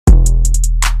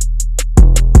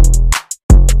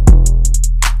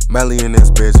Melly in this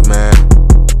bitch, man.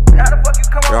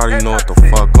 You already know what the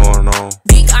fuck going on.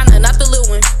 Big Onna, not the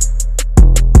little one.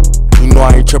 You know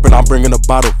I ain't trippin', I'm bringin' a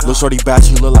bottle. Lil' shorty bad,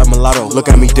 she look like mulatto. Look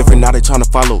at me different, now they tryna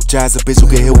follow. Jazz a bitch who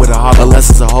get hit with a hollow.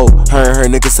 Unless it's a hoe. Her and her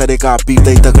niggas said they got beef,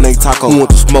 they duckin' they taco. Who want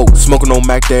to smoke? Smoking on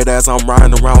Mac dead ass, I'm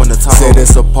riding around in the top. Said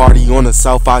it's a party on the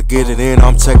south, I get it in,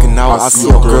 I'm checking out. I see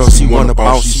a girl, she wanna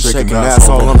bounce, she shaking ass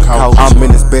all on the couch. I'm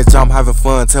in this bitch, I'm having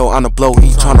fun, tell Onna blow, he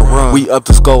tryna run. We up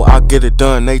to score, I get it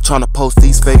done, they tryna post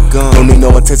these fake guns. Don't need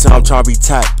no attention, I'm tryna be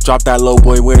tapped. Drop that low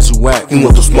boy, where's you at? He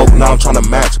want to smoke, now I'm tryna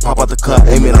match. Pop out the cut,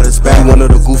 aim it at his back. He one of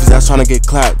the goofies that's tryna get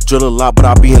clapped. Drill a lot, but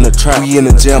I be in the trap. We in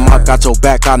the gym, I got your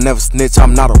back, I never snitch,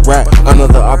 I'm not a rat.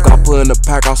 Another op got put in the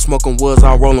pack, I'm smoking woods,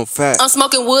 I'm rolling fat. I'm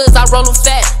smoking woods, I rollin'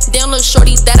 fat. Damn little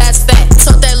shorty, that ass fat.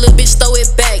 Tuck that little bitch, throw it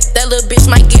back. That little bitch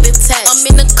might get attacked. I'm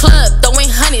in the club,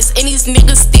 throwing hundreds, and these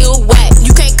niggas still whack.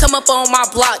 You can't come up on my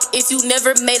block if you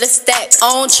never made a stack. I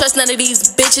don't trust none of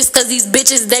these bitches, cause these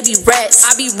bitches, they be rats.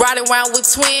 I be riding around with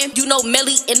twin, you know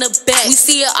Melly in the back. We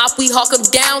see a op, we hawk him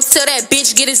down, tell that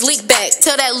bitch get his lick back.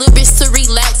 Tell that little bitch to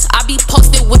relax, I be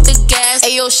posted with the gas.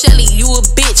 Ayo Shelly, you a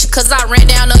bitch, cause I ran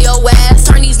down on your ass.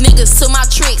 Turn these niggas to my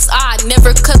tricks, I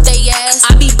never cut they ass.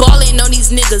 I be ballin' on these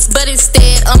niggas, but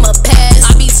instead I'ma pass.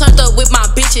 I be turned up with my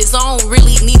bitches, I don't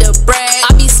really need a brag.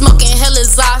 I be smoking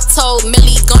hellas, I told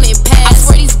Melly gon' and pass. I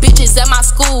swear these bitches at my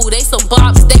school, they some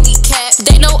bops, they be capped.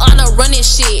 They know Onna running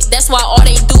shit, that's why all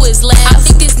they do is laugh. I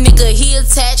think this nigga, he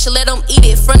attached, let him eat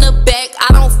it from the back.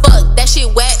 I don't fuck, that shit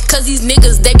whack, cause these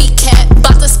niggas, they be capped.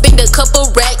 Bout to spend a couple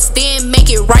racks, then make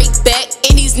it right back.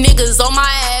 And these niggas on my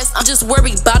ass, I'm just worried